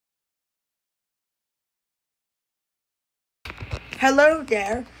Hello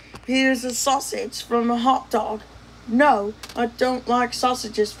there. Here's a sausage from a hot dog. No, I don't like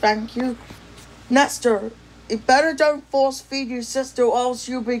sausages, thank you. Nestor, you better don't force feed your sister or else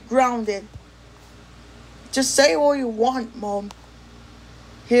you'll be grounded. Just say all you want, Mom.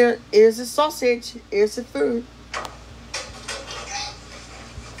 Here's a sausage. Here's the food.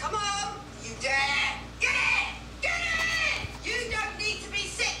 Come on, you dare! Get it! Get it! You don't need to be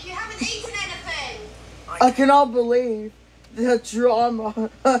sick. You haven't eaten anything. I cannot believe the drama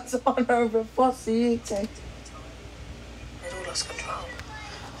that's on over fussy eating. They'd all lost control.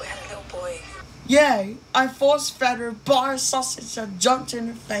 We had a little boy. Yay, I force-fed her bar sausage and jumped in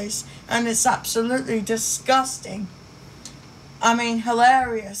her face, and it's absolutely disgusting. I mean,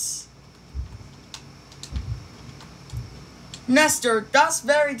 hilarious. Nestor, that's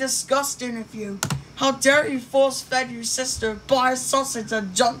very disgusting of you. How dare you force-fed your sister bar sausage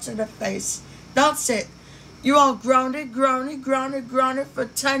and jumped in her face. That's it. You are grounded for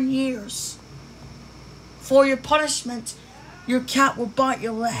 10 years. For your punishment, your cat will bite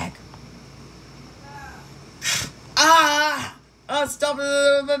your leg. Ah! Oh, stop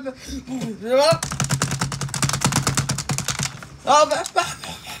it!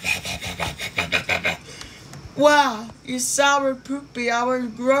 Wow, you sour poopy our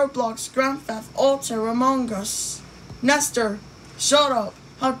Roblox Grand Theft Auto Among Us. Nestor, shut up.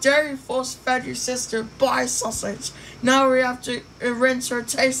 How dare you force-fed your sister by sausage? Now we have to rinse her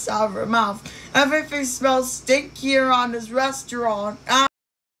taste out of her mouth. Everything smells stinky around this restaurant.